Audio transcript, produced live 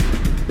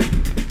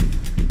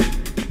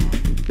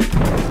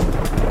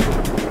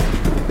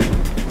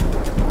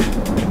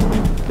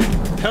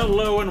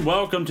Hello and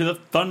welcome to the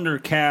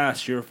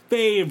Thundercast, your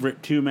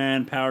favorite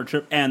two-man power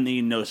trip and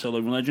the No Solo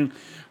Living Legend.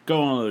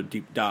 Go on a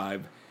deep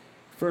dive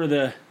for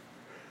the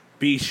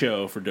B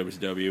show for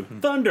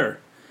WCW, Thunder.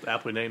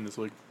 Aptly named this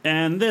week.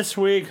 And this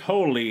week,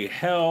 holy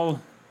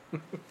hell,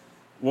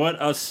 what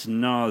a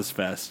snozfest.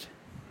 Fest.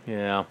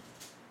 Yeah.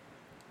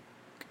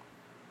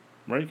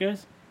 Right,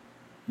 guys?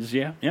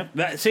 Yeah, yep.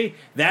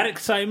 That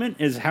excitement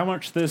is how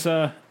much this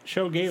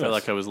show gave I felt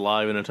us. like I was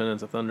live in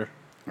attendance at Thunder.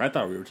 I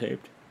thought we were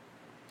taped.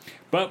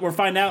 But we'll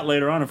find out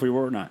later on if we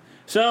were or not.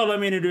 So let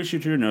me introduce you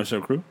to your No-So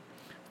crew.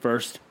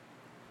 First,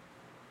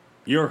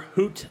 your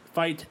Hoot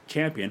Fight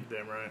champion.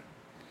 Damn right.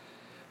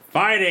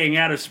 Fighting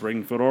out of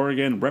Springfield,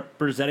 Oregon,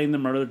 representing the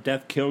Murder,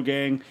 Death, Kill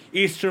Gang,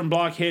 Eastern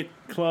Bloc Hit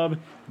Club,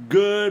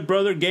 Good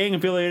Brother Gang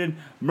affiliated,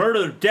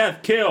 Murder,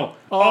 Death, Kill,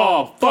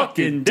 all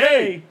fucking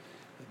day.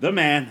 The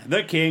man,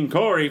 the king,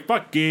 Corey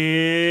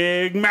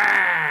fucking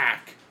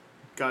Mack.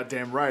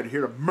 Goddamn right.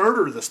 Here to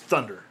murder this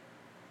Thunder.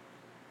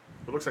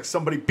 It looks like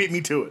somebody beat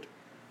me to it.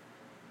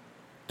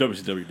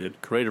 WCW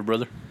did. Creative,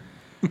 brother.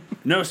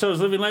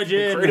 No-So's Living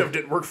Legend. Creative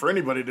didn't work for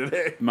anybody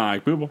today.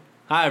 Mike Booble.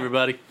 Hi,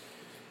 everybody.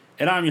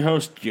 And I'm your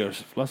host,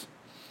 Joseph Luss.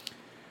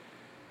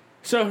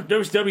 So,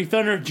 WCW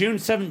Thunder, June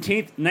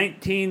 17th,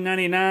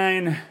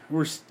 1999.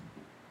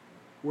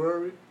 Where are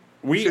we?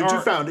 We Since are.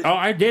 you found it. Oh,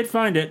 I did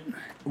find it.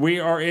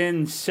 We are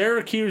in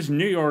Syracuse,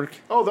 New York.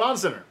 Oh, the On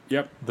Center.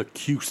 Yep. The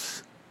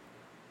Cuse.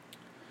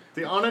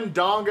 The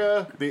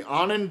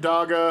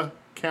Onondaga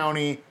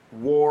County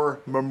War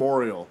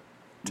Memorial,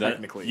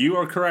 technically. You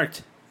are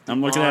correct.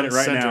 I'm looking at it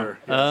right Center.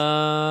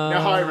 Uh,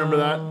 Now how I remember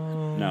that?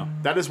 now. No.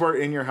 That is where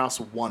In Your House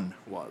 1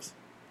 was.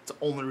 It's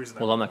the only reason.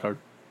 Well, on that card.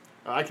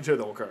 I can tell you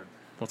the whole card.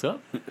 What's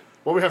up?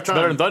 Well, we have time.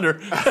 Better than Thunder.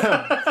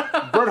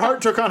 Bret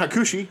Hart took on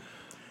Hakushi.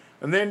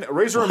 And then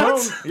Razor Ramon,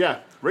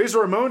 Razor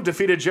Ramon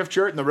defeated Jeff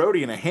Jarrett and the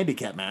Roadie in a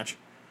handicap match.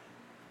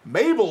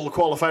 Mabel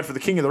qualified for the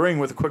King of the Ring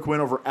with a quick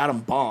win over Adam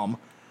Bomb.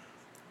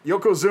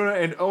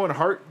 Yokozuna and Owen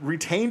Hart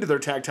retained their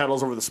tag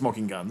titles over the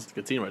Smoking Guns.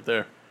 Good team right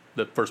there.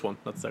 The first one,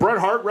 not the second. Bret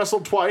Hart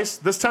wrestled twice,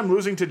 this time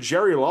losing to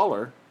Jerry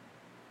Lawler.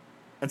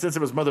 And since it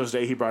was Mother's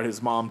Day, he brought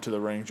his mom to the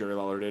ring. Jerry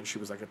Lawler did. She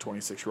was like a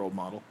 26-year-old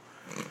model.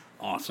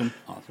 Awesome.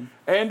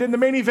 And in the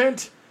main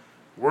event,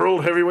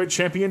 World Heavyweight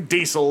Champion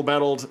Diesel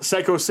battled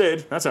Psycho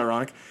Sid. That's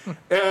ironic.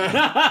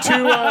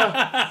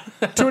 To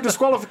a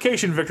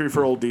disqualification victory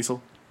for old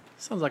Diesel.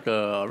 Sounds like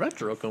a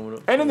retro coming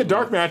up. And in the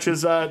dark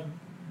matches,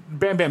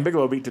 Bam Bam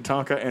Bigelow beat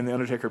Tatanka and The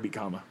Undertaker beat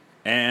Kama.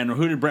 And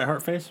who did Bret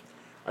Hart face?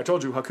 I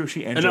told you,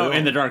 Hakushi and No, Jerry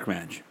in the Lawler. dark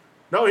match.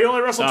 No, he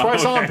only wrestled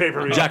twice okay. on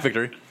pay-per-view. Jack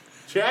Victory.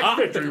 Jack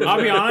Victory.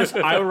 I'll be honest,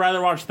 I would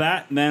rather watch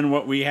that than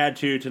what we had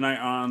tonight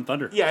on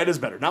Thunder. Yeah, it is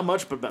better. Not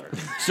much, but better.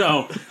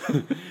 So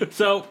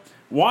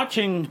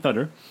watching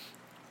Thunder,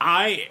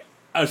 I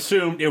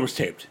assumed it was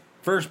taped.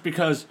 First,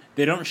 because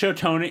they don't show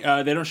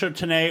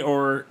Tenay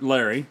or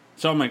Larry.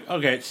 So I'm like,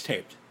 okay, it's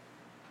taped.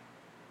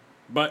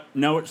 But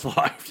no, it's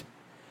live.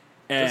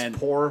 And This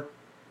poor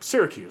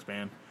Syracuse,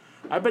 man.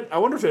 I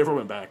wonder if they ever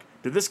went back.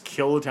 Did this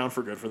kill the town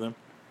for good for them?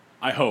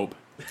 I hope.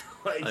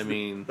 Like, I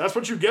mean, that's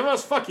what you give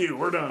us? Fuck you.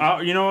 We're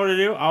done. You know what to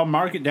do? I'll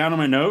mark it down on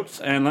my notes,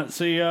 and let's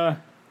see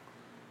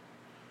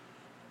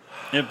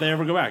if they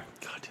ever go back.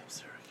 goddamn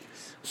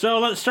Syracuse. So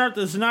let's start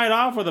this night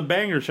off with a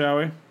banger, shall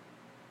we?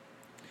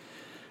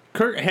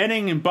 Kurt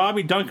Hennig and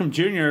Bobby Duncombe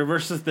Jr.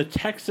 versus the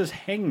Texas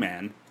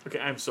Hangman. Okay,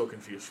 I'm so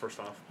confused, first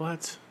off.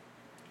 What?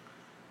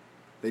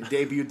 They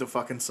debuted the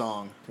fucking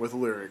song with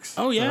lyrics.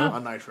 Oh, yeah?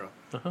 On Nitro.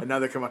 And now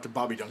they come out to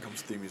Bobby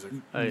Duncombe's theme music.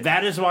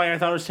 That is why I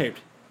thought it was taped.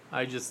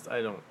 I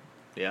don't.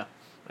 Yeah.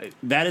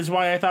 That is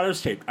why I thought it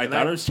was taped. I And thought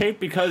that- it was taped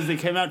because they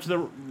came out to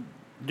the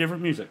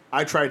different music.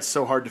 I tried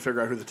so hard to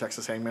figure out who the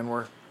Texas Hangmen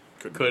were.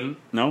 Couldn't.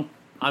 No?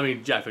 I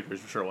mean, Jack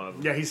Victory's for sure one of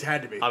them. Yeah, he's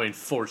had to be. I mean,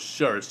 for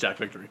sure it's Jack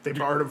Victory. They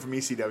borrowed him from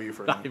ECW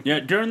for him. Yeah,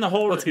 during the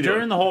whole What's he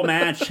doing?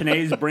 match,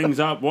 Tenay brings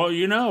up, well,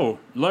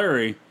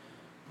 Larry,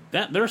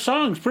 that their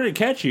song's pretty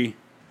catchy.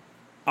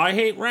 I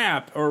hate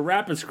rap or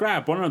rap is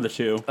scrap, one of the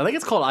two. I think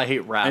it's called I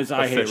Hate Rap. It's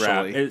I hate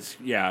rap.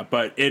 officially.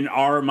 But in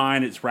our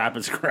mind, it's rap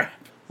is scrap.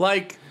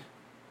 Like,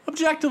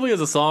 objectively as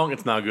a song,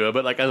 it's not good,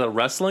 but like as a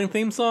wrestling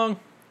theme song,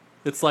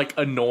 it's like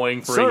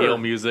annoying for heel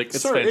music.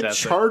 It's sir,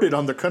 fantastic. it charted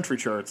on the country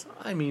charts.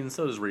 I mean,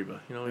 so does Reba.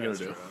 You know what you're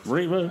gonna do.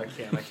 Reba.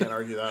 I can't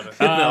argue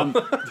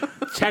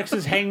that.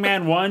 Texas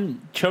Hangman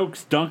 1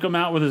 chokes Duncombe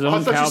out with his I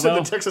own thought you said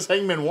cowbell. the Texas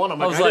Hangman won. I'm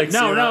like, was I like,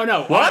 didn't see that.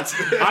 No. What?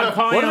 I'm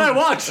calling What did I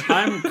watch?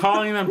 I'm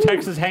calling them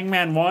Texas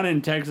Hangman 1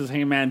 and Texas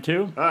Hangman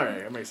 2. All right,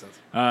 that makes sense.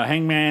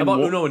 Hangman. How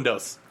about Uno and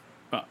Dos?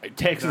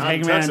 Texas Not in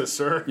Hangman. Texas,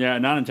 sir. Yeah,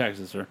 not in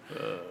Texas, sir.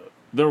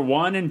 They're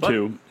 1 and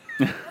 2.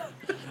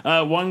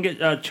 One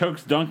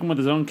chokes Duncombe with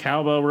his own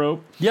cowbell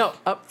rope. Yeah.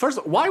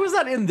 First, why was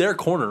that in their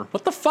corner?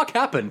 What the fuck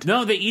happened?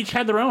 No, they each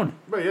had their own.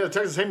 But yeah, the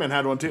Texas Hangman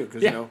had one too,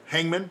 because Yeah.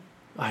 Hangman.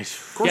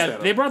 Of course Yeah,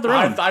 they brought their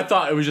own. I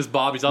thought it was just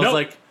Bobby's. I was Nope.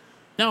 like,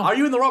 No, are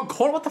you in the wrong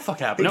corner? What the fuck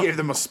He happened? gave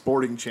them a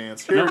sporting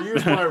chance.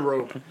 Here's my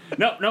rope.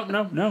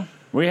 no.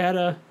 We had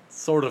a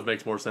Sort of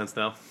makes more sense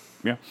now.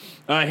 yeah.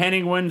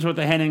 Hennig wins with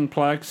the Henning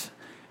Plex.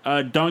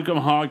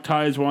 Duncombe hog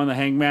ties one of the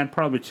Hangman,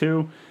 probably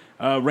two.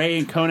 Ray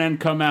and Conan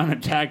come out and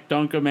attack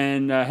Duncum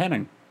and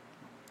Hennig.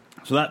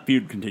 So that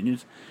feud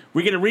continues.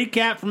 We get a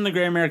recap from the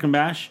Great American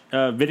Bash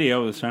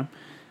video this time.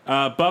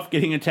 Buff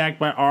getting attacked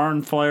by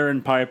Arn, Flair,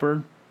 and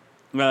Piper.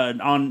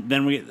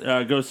 Then we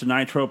goes to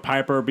Nitro,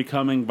 Piper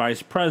becoming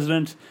vice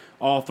president.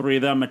 All three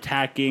of them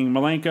attacking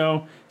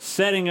Malenko,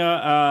 setting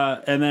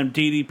up, and then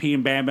DDP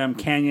and Bam Bam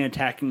Canyon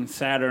attacking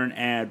Saturn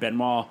and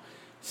Benoit,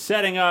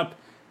 setting up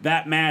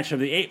that match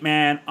of the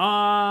 8-man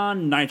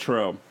on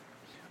Nitro.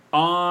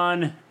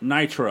 On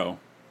Nitro.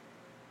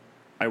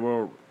 I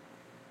will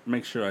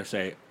make sure I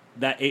say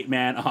that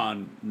 8-man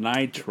on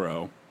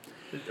Nitro.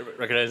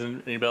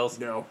 Recognizing any bells?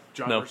 No, No.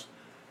 jobbers.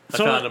 I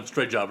found them.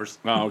 Straight jobbers.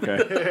 Oh, okay.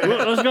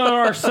 Let's go to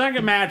our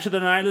second match of the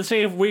night. Let's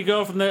see if we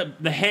go from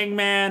the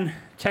Hangman,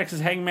 Texas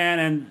Hangman,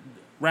 and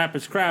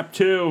Rapid Scrap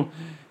to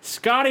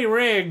Scotty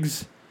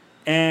Riggs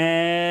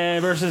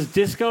versus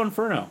Disco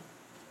Inferno.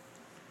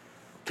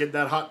 Get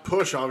that hot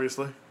push,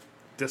 obviously.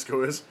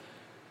 Disco is.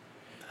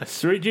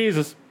 Sweet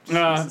Jesus.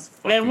 Jesus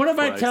And what if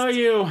I Christ. tell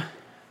you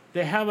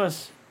they have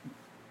us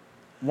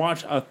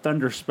watch a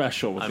Thunder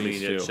special with I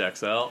these mean, two? it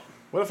checks out.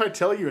 What if I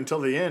tell you until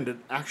the end, it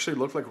actually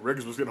looked like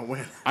Riggs was going to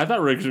win? I thought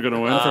Riggs was going to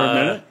win for a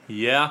minute.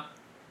 Yeah. I'm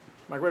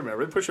like, wait a minute,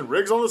 are they pushing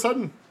Riggs all of a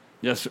sudden?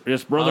 Yes,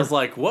 yes, I brother. was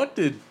like, what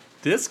did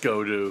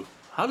Disco do?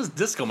 How does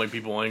Disco make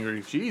people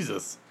angry?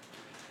 Jesus.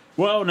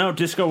 Well, no,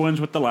 Disco wins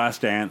with the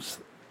Last Dance,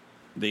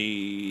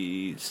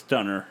 the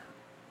Stunner.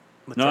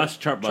 No, that's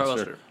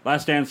Chartbuster.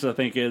 Last Dance, I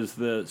think, is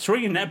the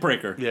Swinging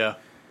Neckbreaker. Yeah.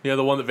 Yeah,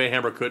 the one that Van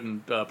Hammer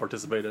couldn't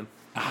participate in.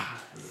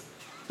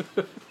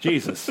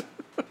 Jesus.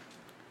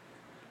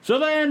 So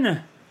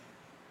then,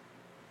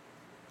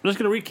 let's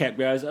get a recap,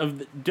 guys,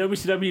 of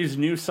WCW's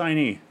new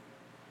signee,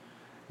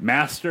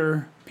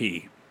 Master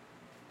P.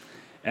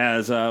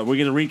 As we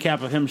get a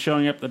recap of him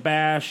showing up at the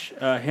Bash,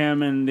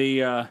 him and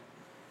the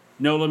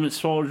No Limit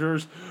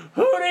Soldiers,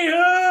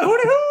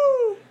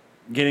 hooty-hoo,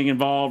 getting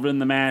involved in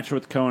the match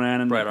with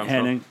Conan and Brad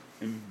Hennig,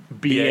 Armstrong.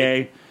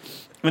 BA.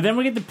 And then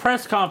we get the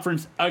press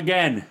conference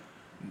again.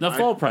 The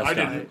full press I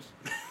conference.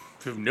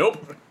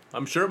 Nope.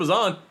 I'm sure it was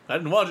on. I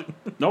didn't watch it.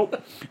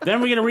 Nope. Then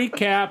we get a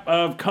recap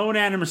of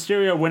Conan and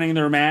Mysterio winning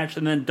their match,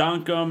 and then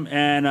Duncum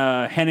and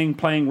Hennig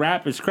playing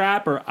Rap is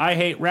Crap or I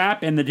Hate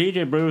Rap in the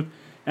DJ booth,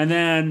 and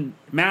then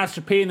Master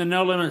P and the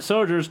No Limit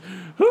Soldiers,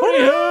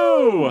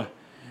 hoo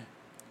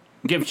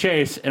give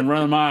chase and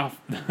run them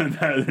off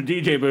the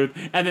DJ booth,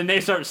 and then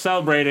they start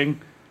celebrating,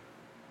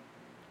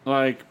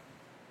 like,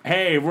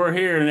 hey, we're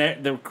here,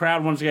 and the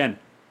crowd once again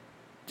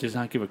does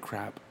not give a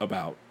crap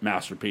about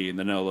Master P and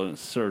the No Limit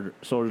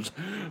Soldiers.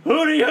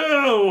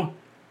 Hooty-hoo!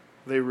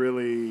 They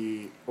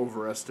really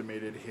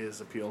overestimated his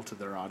appeal to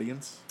their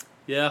audience.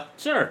 Yeah.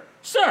 Sir,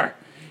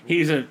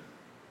 he's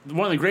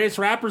one of the greatest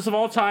rappers of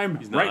all time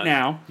He's right not.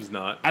 now, He's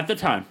not. at the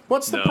time.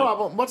 What's the No.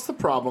 problem? What's the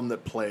problem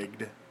that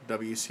plagued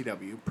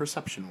WCW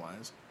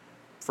perception-wise,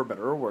 for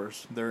better or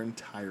worse, their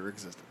entire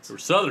existence? We're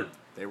Southern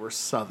They were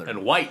Southern.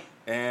 and white.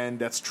 And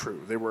that's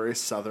true. They were a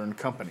Southern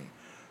company.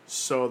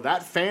 So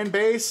that fan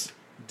base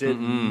did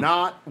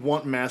not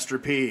want Master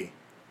P.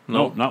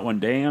 Nope, not one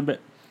damn bit.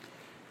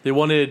 They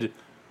wanted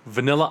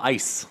Vanilla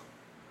Ice.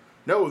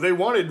 No, they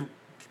wanted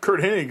Kurt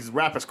Hennig's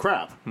Rap is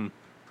Crap.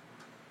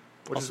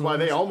 Which is why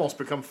they almost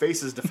become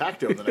faces de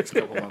facto the next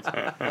couple months.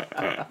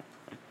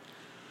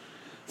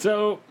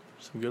 So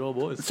Some good old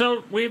boys.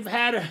 we've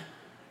had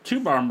 2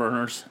 barn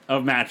burners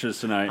of matches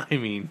tonight. I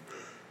mean,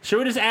 Should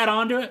we just add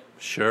on to it?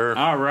 sure.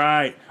 All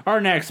right.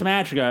 Our next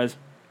match, guys.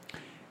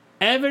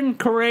 Evan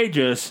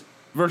Courageous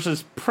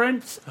versus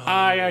Prince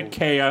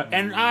Iakea.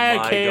 And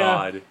Iakea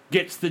God.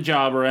 gets the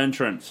jobber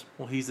entrance.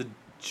 Well, he's a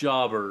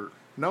jobber.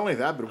 Not only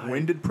that, but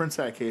when did Prince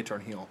Iakea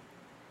turn heel?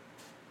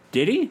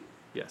 Did he?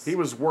 Yes. He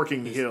was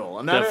working heel.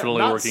 And definitely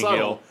not working subtle.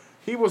 heel.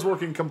 He was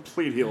working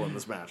complete heel in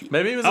this match.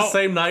 Maybe it was the Oh.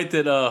 same night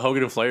that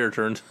Hogan and Flair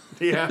turned.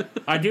 Yeah.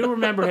 I do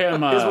remember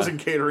him. His was in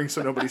catering,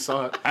 so nobody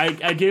saw it.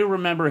 I do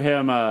remember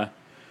him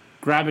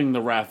grabbing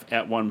the ref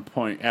at one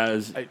point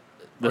as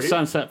the he-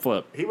 sunset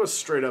flip. He was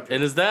straight up heel.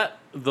 And is that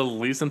the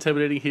least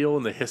intimidating heel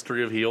in the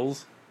history of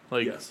heels?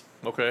 Like, Yes.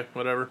 okay,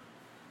 whatever.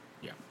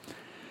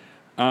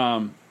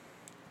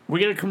 We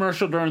get a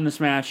commercial during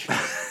this match.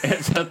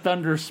 It's a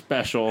Thunder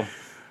special.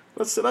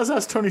 Let's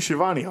ask Tony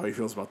Schiavone how he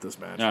feels about this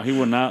match. No, he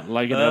would not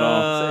like it at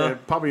all. Say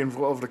it probably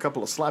involved a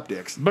couple of slap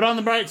dicks. But on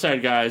the bright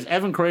side, guys,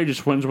 Evan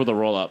Courageous wins with a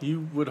roll up.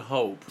 You would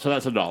hope. So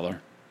that's $1.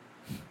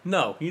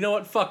 No, you know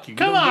what? Fuck you.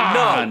 Come you don't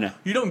on! No,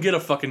 you don't get a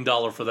fucking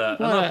dollar for that.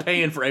 I'm What? not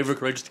paying for Avery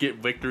Courageous to get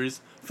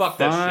victories. Fuck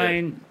that shit.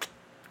 Fine.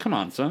 Come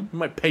on, son. You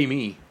might pay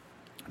me.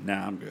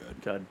 Nah, I'm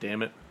good. God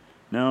damn it.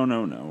 No,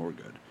 we're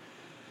good.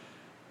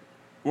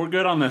 We're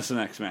good on this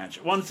next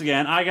match. Once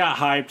again, I got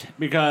hyped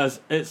because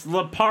it's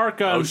La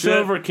Parka and Oh, shit.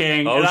 Silver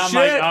King. Oh, and I'm shit.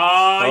 like,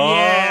 oh, Oh,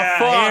 yeah,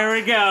 fuck. here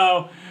we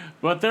go.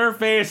 But they're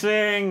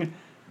facing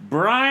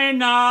Brian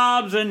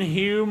Knobbs and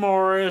Hugh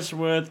Morris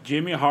with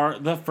Jimmy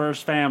Hart, the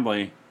First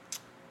Family.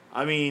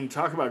 I mean,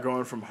 talk about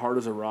going from hard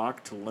as a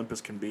rock to limp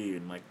as can be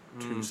in like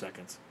 2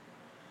 seconds.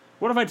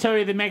 What if I tell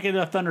you they make it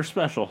a Thunder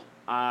special?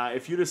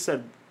 If you just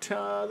said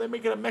they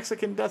make it a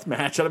Mexican death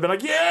match, I'd have been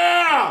like,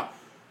 yeah!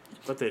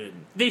 But they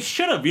didn't. They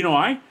should have. You know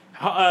why?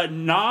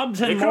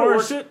 Knobs and They could've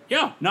Morris. worked it.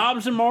 Yeah,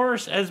 Knobs and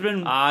Morris has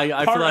been I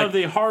part feel like- of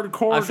the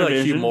hardcore I feel like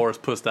division. Hugh Morris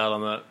pussed out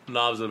on that.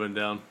 Knobs have been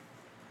down.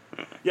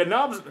 Yeah,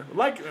 Knobs,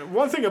 like,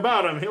 one thing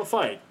about him, he'll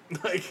fight.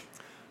 Like,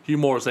 Hugh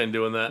Morris ain't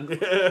doing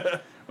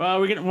that. Well,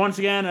 we get once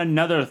again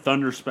another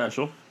Thunder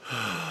special.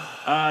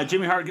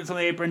 Jimmy Hart gets on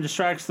the apron,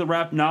 distracts the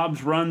ref.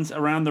 Knobs runs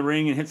around the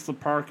ring and hits the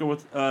Parker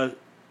with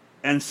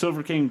and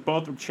Silver King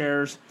both with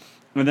chairs,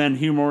 and then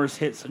Hugh Morris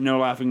hits No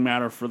Laughing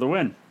Matter for the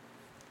win.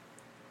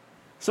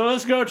 So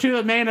let's go to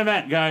the main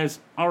event, guys.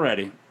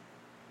 Already,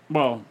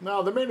 well,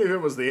 no, the main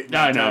event was the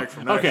I know. attack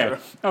from Nitro.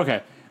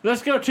 Okay.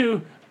 Let's go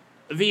to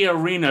the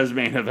arena's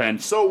main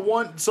event. So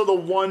the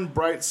one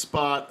bright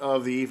spot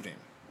of the evening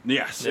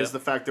Yes. is the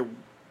fact that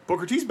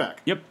Booker T's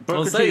back. Yep. I'll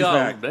Booker say, T's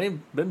back. they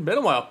ain't been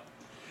a while.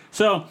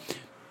 So,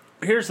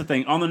 here's the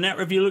thing. On the net,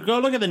 if you go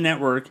look at the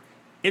network,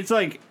 it's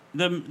like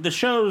the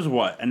show's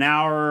what? An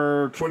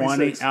hour 20,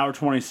 26. hour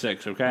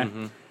 26, okay?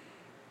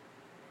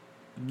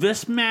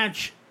 This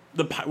match,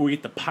 we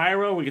get the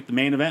pyro, we get the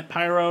main event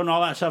pyro and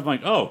all that stuff. I'm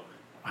like, oh,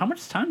 how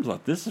much time's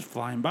left? This is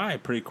flying by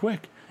pretty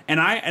quick. And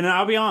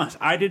I'll be honest,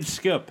 I did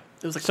skip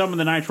some of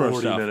the Nitro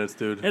 40 stuff. minutes,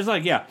 dude.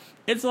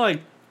 It's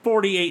like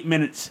 48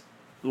 minutes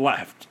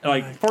left.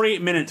 Like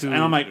 48 minutes, and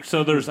I'm like,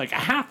 so there's like a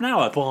half an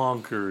hour left.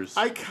 Bonkers.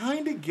 I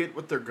kind of get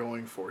what they're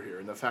going for here,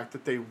 and the fact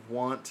that they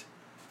want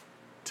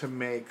to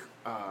make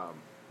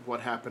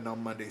what happened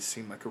on Monday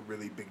seem like a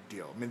really big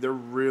deal. I mean, they're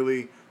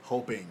really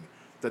hoping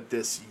that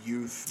this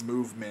youth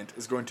movement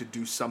is going to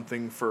do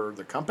something for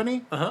the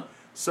company. Uh-huh.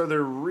 So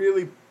they're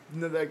really,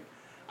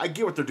 I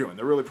get what they're doing.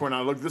 They're really pointing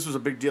out, look, this was a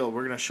big deal.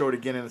 We're going to show it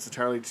again, and it's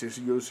entirely to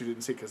those who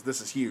didn't see it because this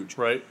is huge.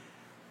 Right.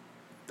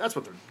 That's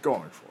what they're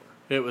going for.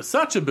 It was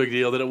such a big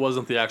deal that it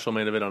wasn't the actual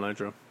main event on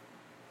Nitro.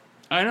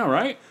 I know,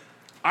 right?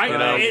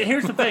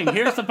 Here's the thing.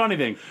 Here's the funny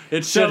thing.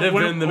 It should have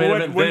been the main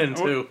event then,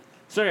 too.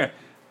 So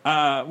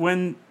yeah,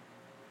 when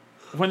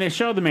they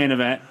show the main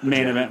event,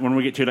 when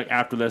we get to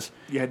after this,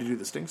 You had to do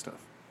the Sting stuff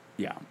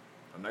yeah,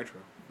 on Nitro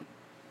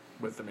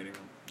with the main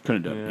event.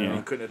 couldn't do it. Yeah. Yeah.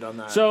 You couldn't have done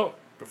that. So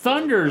before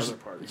Thunder's. the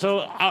other parties.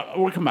 So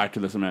we'll come back to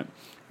this in a minute.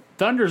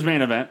 Thunder's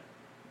main event,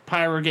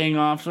 Pyro gang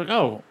off. It's like,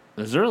 oh,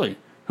 this is early.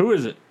 Who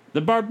is it? The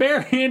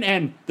Barbarian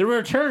and the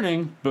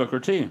returning Booker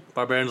T.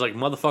 Barbarian's like,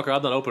 motherfucker,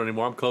 I'm not open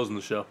anymore. I'm closing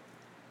the show.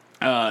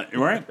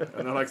 Right?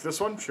 And I like this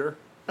one, sure.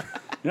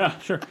 Yeah,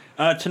 sure.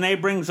 Tenay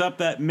brings up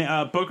that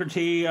Booker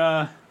T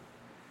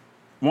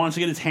wants to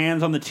get his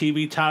hands on the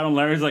TV title. And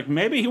Larry's like,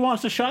 maybe he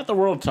wants to shot the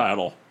world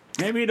title.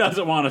 Maybe he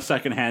doesn't want a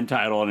second-hand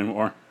title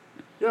anymore.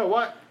 Yeah,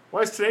 why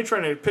is today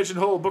trying to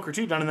pigeonhole Booker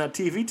T down in that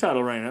TV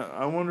title reign?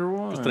 I wonder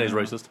why. Today's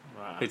racist.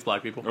 Hates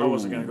black people. I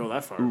wasn't going to go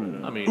that far.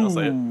 But, I mean, I'll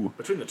say it.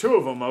 between the two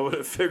of them, I would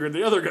have figured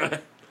the other guy.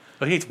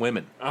 But he hates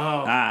women.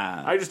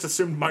 I just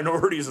assumed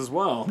minorities as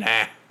well.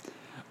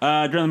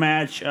 Nah. During the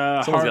match,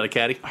 Someone's got a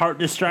caddy. Hart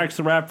distracts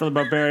the ref for the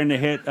Barbarian to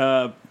hit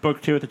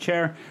Booker T with a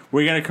chair.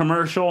 We get a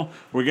commercial.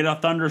 We get a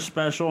Thunder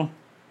special.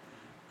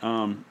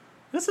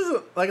 This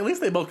is at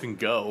least they both can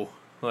go.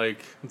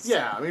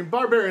 Yeah, I mean,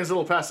 Barbarian's a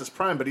little past his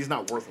prime, but he's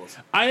not worthless.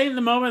 I think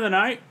the moment of the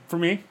night for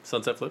me,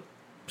 Sunset Flip.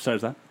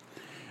 besides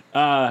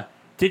that,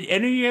 did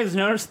any of you guys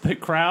notice the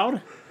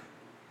crowd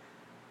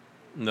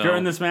No.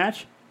 during this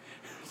match?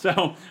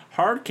 So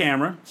hard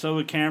camera. So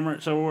the camera.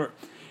 So we're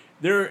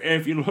there.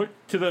 If you look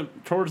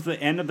towards the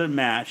end of the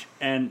match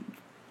and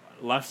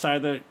left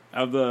side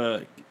of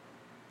the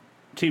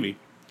TV,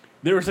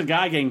 there was a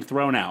guy getting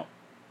thrown out.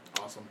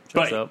 Awesome.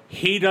 But up.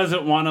 he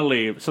doesn't want to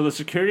leave. So the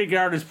security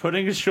guard is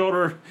putting his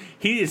shoulder.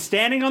 He is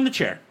standing on the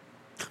chair.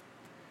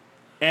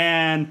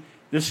 And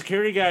the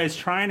security guy is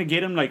trying to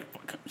get him, like,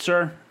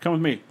 sir, come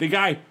with me. The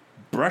guy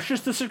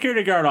brushes the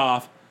security guard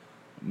off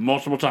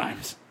multiple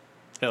times.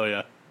 Hell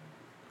yeah.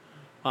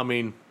 I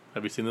mean,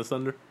 have you seen this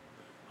Thunder?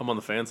 I'm on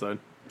the fan side.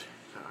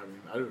 I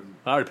mean, I didn't.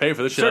 I already paid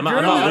for this shit. So I'm not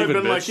during I'd have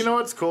leaving, been bitch. like, you know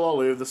what? It's cool. I'll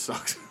leave. This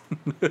sucks.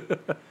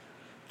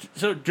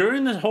 So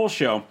during this whole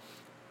show,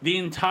 the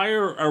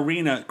entire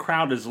arena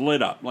crowd is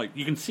lit up. Like,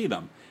 you can see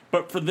them.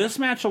 But for this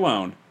match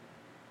alone,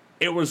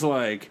 it was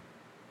like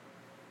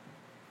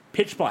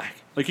pitch black.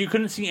 Like, you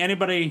couldn't see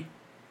anybody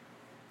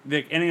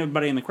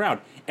in the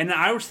crowd. And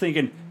I was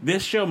thinking,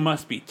 this show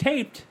must be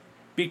taped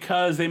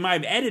because they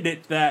might have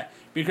edited that.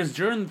 Because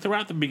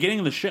throughout the beginning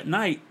of the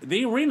night,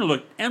 the arena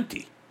looked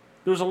empty.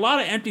 There was a lot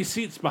of empty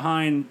seats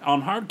behind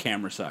on hard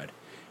camera side.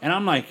 And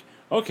I'm like,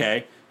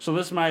 okay, so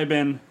this might have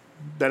been...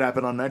 That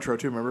happened on Nitro,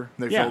 too, remember?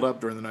 They Yeah. filled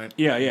up during the night.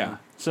 Yeah.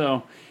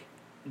 So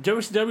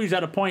WCW's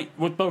at a point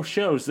with both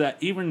shows that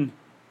even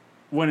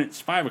when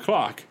it's 5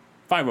 o'clock,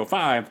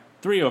 5:05,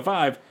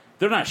 3:05,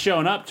 they're not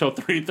showing up till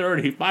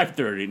 3:30,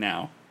 5:30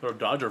 now. They're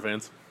Dodger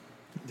fans.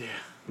 Yeah.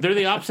 They're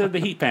the opposite of the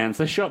Heat fans.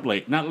 They show up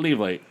late, not leave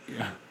late.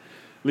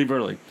 Leave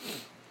early.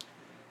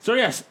 So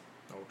yes,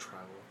 Oh,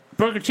 travel.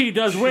 Booker T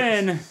does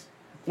win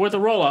with a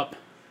roll-up.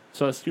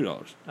 So that's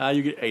 $2.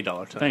 You get $8.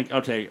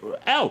 I'll take it.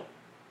 Oh,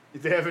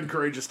 They have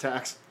courageous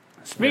tax.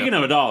 speaking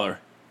of $1,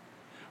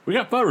 we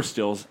got photo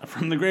stills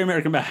from the Great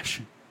American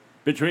Bash.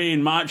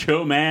 between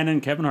Macho Man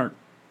and Kevin Hart.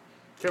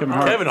 Kevin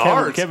Hart. Kevin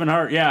Hart? Kevin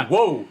Hart, yeah.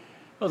 Whoa.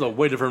 That was a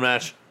way different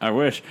match. I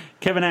wish.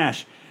 Kevin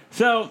Nash.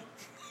 So,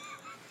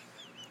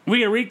 we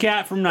get a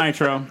recap from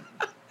Nitro.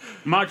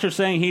 Macho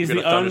saying he's We're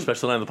the going to Thunder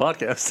Special Night on the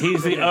podcast.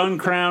 he's the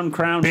uncrowned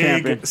crown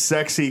champion. Big,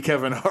 sexy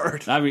Kevin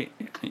Hart. I mean,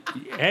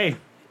 hey,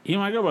 you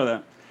might go by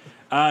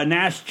that.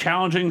 Nash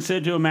challenging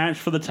Sid to a match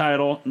for the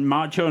title.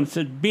 Macho and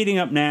Sid beating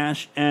up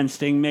Nash, and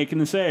Sting making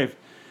the save.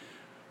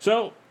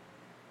 So,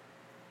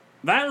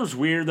 that was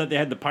weird that they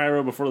had the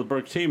pyro before the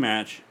Brooke T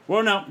match.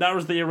 Well, no, that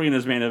was the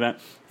Arena's main event.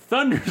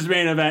 Thunder's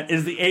main event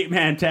is the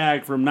 8-man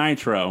tag from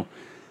Nitro.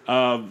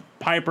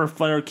 Piper,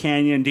 Flair,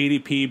 Canyon,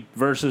 DDP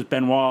versus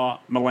Benoit,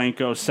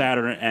 Malenko,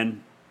 Saturn,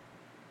 and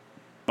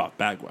Buff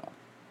Bagwell.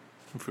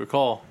 If you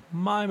recall,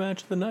 my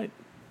match of the night.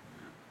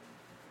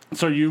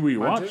 So you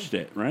rewatched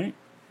it, right?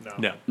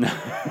 No.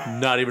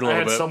 Not even a I little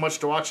had bit. so much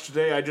to watch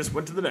today, I just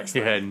went to the next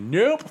You thing. had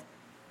nope.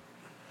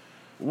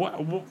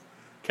 What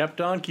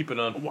Kept on keeping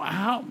on.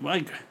 how,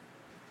 like,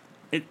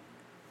 it,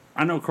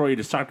 I know Corey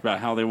just talked about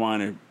how they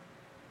want to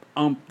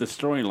the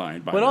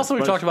storyline. But also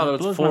we talked about it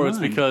blows my before. It's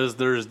mind. because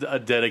there's a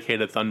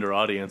dedicated Thunder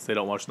audience. They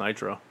don't watch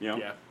Nitro. You know?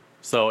 Yeah.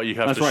 So you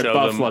have That's to why show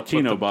Buff them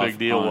Latino what the Buff big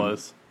deal on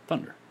was.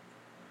 Thunder.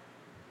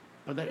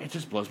 But it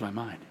just blows my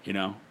mind, you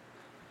know?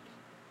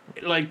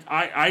 Like,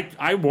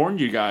 I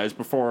warned you guys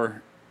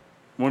before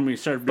when we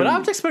started But doing... I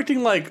was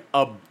expecting like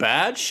a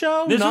bad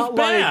show. This not was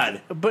bad.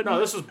 Like, but No,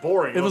 this was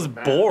boring. it was wasn't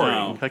bad. boring.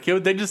 No. Like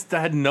they just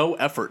had no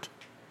effort.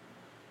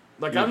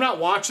 Like, I'm not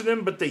watching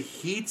them, but the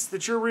heats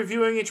that you're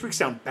reviewing each week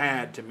sound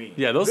bad to me.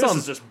 Yeah, those this sound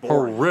is just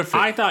boring. horrific.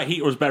 I thought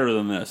Heat was better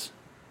than this.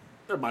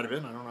 There might have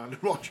been. I don't know. I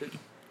didn't watch it.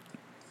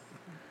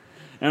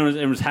 And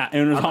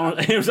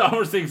it was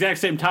almost the exact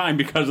same time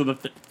because of the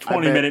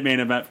 20-minute main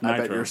event from I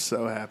Nitro. bet you're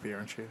so happy,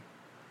 aren't you?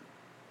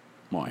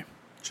 Why?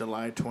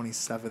 July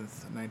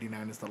 27th,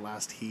 99 is the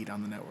last heat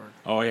on the network.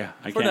 Oh, yeah.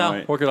 I For can't now,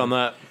 wait. working on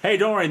that. Hey,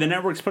 don't worry. The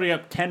network's putting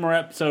up 10 more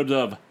episodes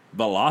of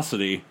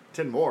Velocity.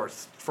 10 more.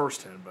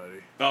 First 10,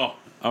 buddy. Oh,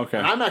 okay.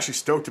 And I'm actually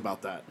stoked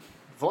about that.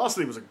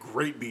 Velocity was a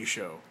great B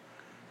show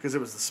because it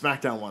was the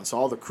SmackDown one. So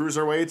all the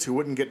cruiserweights who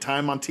wouldn't get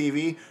time on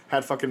TV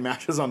had fucking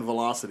matches on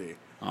Velocity.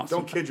 Awesome.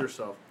 Don't kid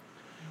yourself.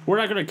 We're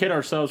not going to kid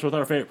ourselves with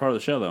our favorite part of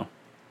the show, though.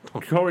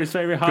 Corey's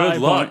favorite high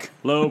Good luck. point,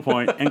 low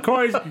point, and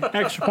Corey's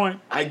extra point.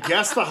 I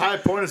guess the high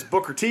point is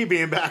Booker T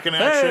being back in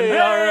action. Hey,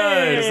 all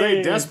right. Because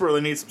they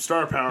desperately need some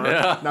star power.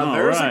 Yeah. Now, All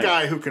there's right. a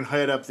guy who can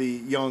head up the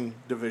young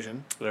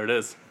division. There it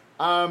is.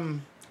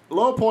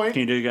 Low point.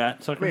 Can you do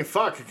that, sucker? I mean,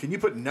 fuck. Can you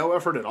put no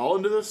effort at all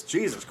into this?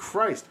 Jesus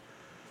Christ.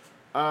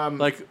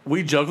 Like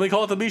we jokingly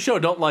call it the B show.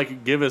 Don't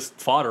like give us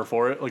fodder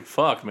for it. Like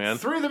fuck, man.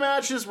 3 of the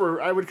matches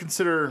were, I would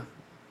consider,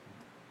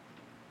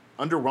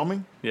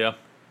 underwhelming. Yeah,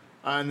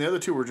 And the other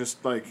 2 were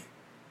just, like,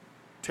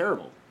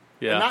 terrible.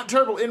 yeah. And not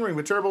terrible in ring,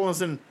 but terrible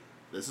as in,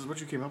 this is what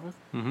you came up with?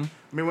 Mm-hmm.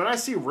 I mean, when I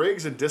see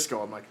Riggs and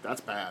Disco, I'm like,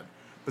 that's bad.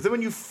 But then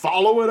when you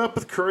follow it up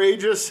with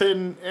Courageous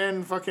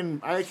and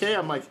fucking IK,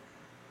 I'm like,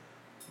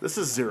 this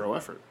is zero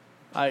effort.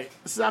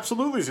 This is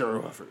absolutely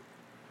zero effort.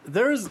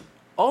 There's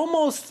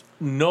almost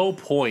no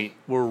point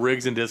where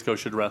Riggs and Disco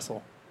should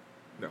wrestle.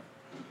 No.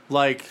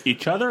 Like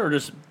Each other or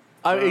just...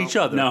 each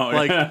other. no.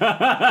 Like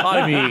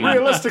I mean,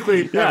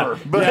 Realistically, ever.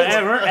 But,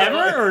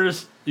 ever or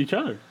just each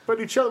other? but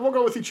each other, we'll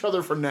go with each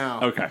other for now.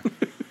 Okay.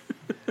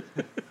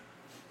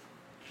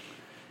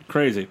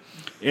 Crazy.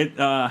 It,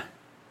 well,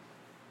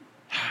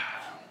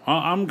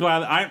 I'm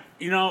glad.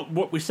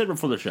 What we said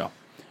before the show.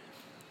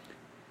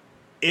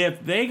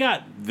 If they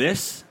got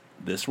this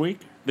week,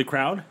 the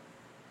crowd,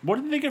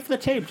 what did they get for the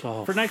tapes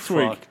for next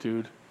fuck, week?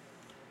 dude.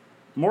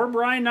 More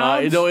Brian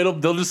Knobs?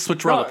 They'll just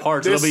switch around the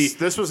parts.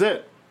 This was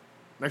it.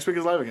 Next week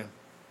is live again.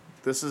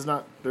 This is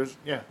not,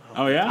 yeah.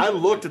 Oh, yeah? I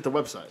looked at the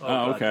website.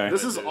 Oh, okay.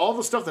 This is all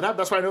the stuff that happened.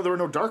 That's why I know there were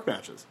no dark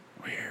matches.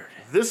 Weird.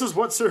 This is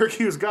what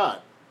Syracuse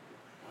got.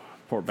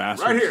 Poor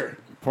bastards. Right here.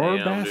 Poor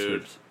Damn,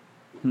 bastards.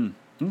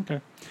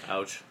 Okay.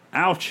 Ouch.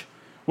 Ouch.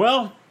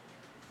 Well,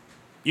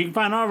 you can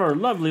find all of our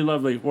lovely,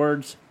 lovely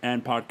words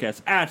and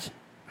podcasts at...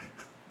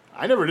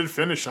 I never did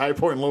finish high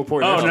point and low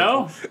point. Oh,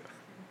 no?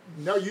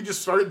 No, you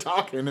just started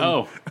talking. And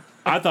Oh,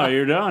 I thought you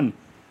were done.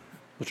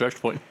 What's your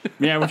extra point?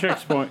 Yeah, what's your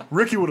next point?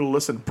 Ricky would have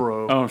listened,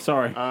 bro. Oh,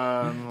 sorry.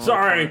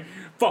 Sorry.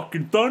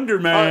 Fucking Thunder,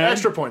 man.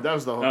 Extra point. That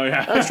was the whole. Oh,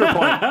 yeah. Extra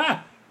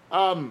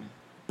point.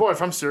 Boy,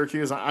 if I'm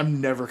Syracuse,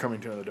 I'm never coming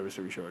to another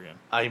WWE show again.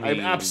 I I'm mean-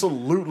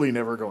 absolutely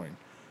never going.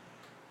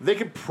 They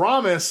could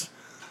promise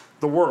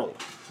the world.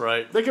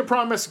 Right. They could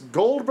promise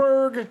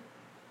Goldberg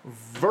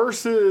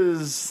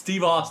versus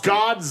Steve Austin.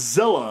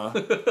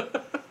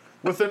 Godzilla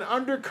with an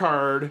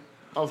undercard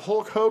of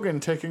Hulk Hogan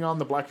taking on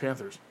the Black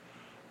Panthers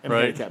in a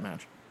Right. handicap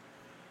match.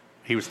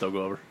 He would still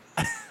go over.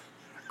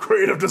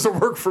 Creative doesn't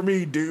work for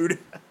me, dude.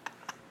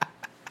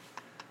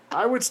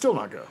 I would still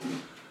not go.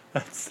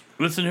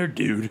 Listen here,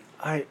 dude.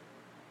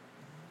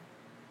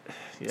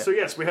 Yeah. So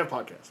yes, we have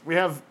podcasts. We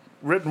have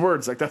written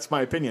words like "That's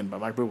My Opinion" by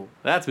Mike Booble.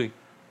 That's me.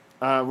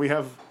 We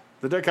have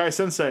the Dekai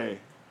Sensei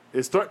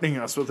is threatening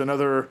us with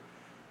another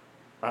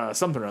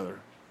something or other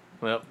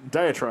Well,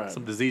 diatribe,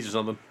 some disease or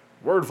something.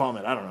 word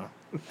vomit. I don't know.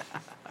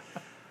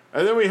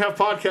 And then we have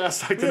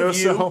podcasts like the No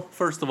Sell.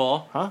 First of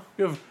all. Huh?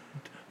 You have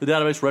the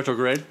Database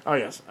Retrograde. Oh,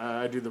 yes.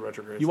 I do the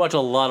retrogrades. You watch a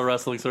lot of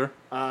wrestling, sir.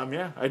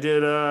 Yeah. I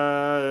did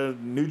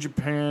New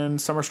Japan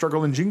Summer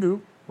Struggle in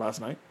Jingu last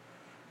night.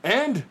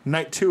 And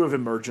night 2 of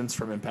Emergence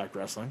from Impact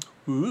Wrestling.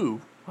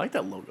 Ooh, I like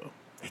that logo.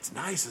 It's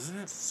nice, isn't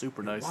it?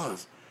 Super nice. It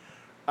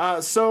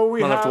was. So we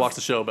Don't have to watch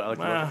the show, but I like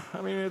the logo.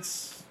 I mean,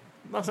 it's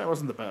not saying it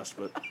wasn't the best,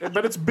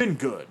 but it's been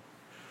good.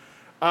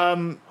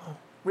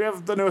 We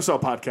have the No Sell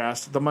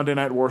podcast, the Monday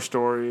Night War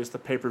Stories, the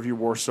pay-per-view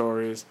War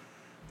Stories,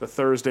 the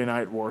Thursday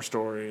Night War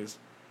Stories.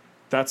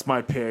 That's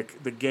my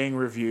pick. The Gang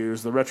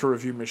Reviews, the Retro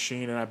Review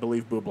Machine, and I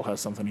believe Booble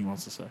has something he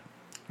wants to say.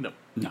 No.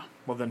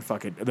 Well, then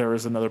fuck it. There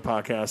is another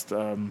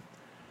podcast,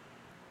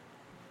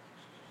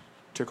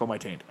 Tickle My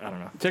Taint. I don't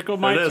know. Tickle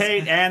My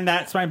Taint, and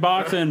That's My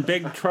Box, and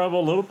Big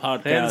Trouble Little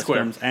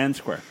Podcast. And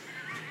Square.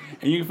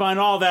 And you can find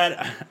all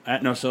that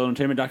at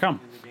NoSellEntertainment.com.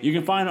 You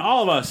can find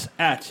all of us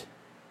at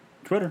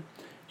Twitter.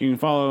 You can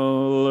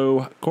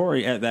follow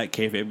Corey at That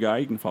Kayfabe Guy.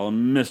 You can follow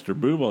Mr.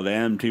 Booble at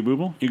MT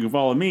Booble. You can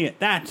follow me at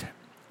That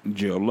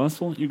Joe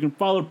Lussell. You can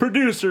follow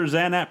Producer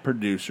Zen at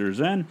Producer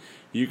Zen.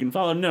 You can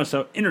follow No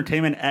Sell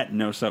Entertainment at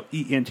No Sell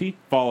ENT.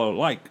 Follow,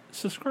 like,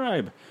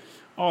 subscribe.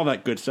 All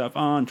that good stuff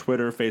on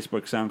Twitter,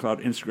 Facebook,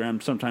 SoundCloud,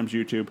 Instagram, sometimes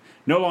YouTube.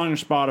 No longer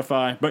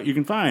Spotify, but you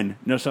can find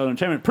No Sell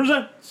Entertainment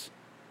presents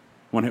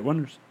One Hit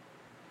Wonders.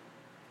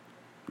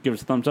 Give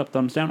us a thumbs up,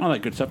 thumbs down, all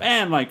that good stuff.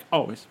 And like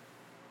always,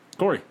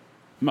 Corey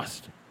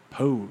must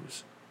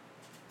pose.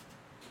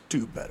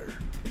 Do better.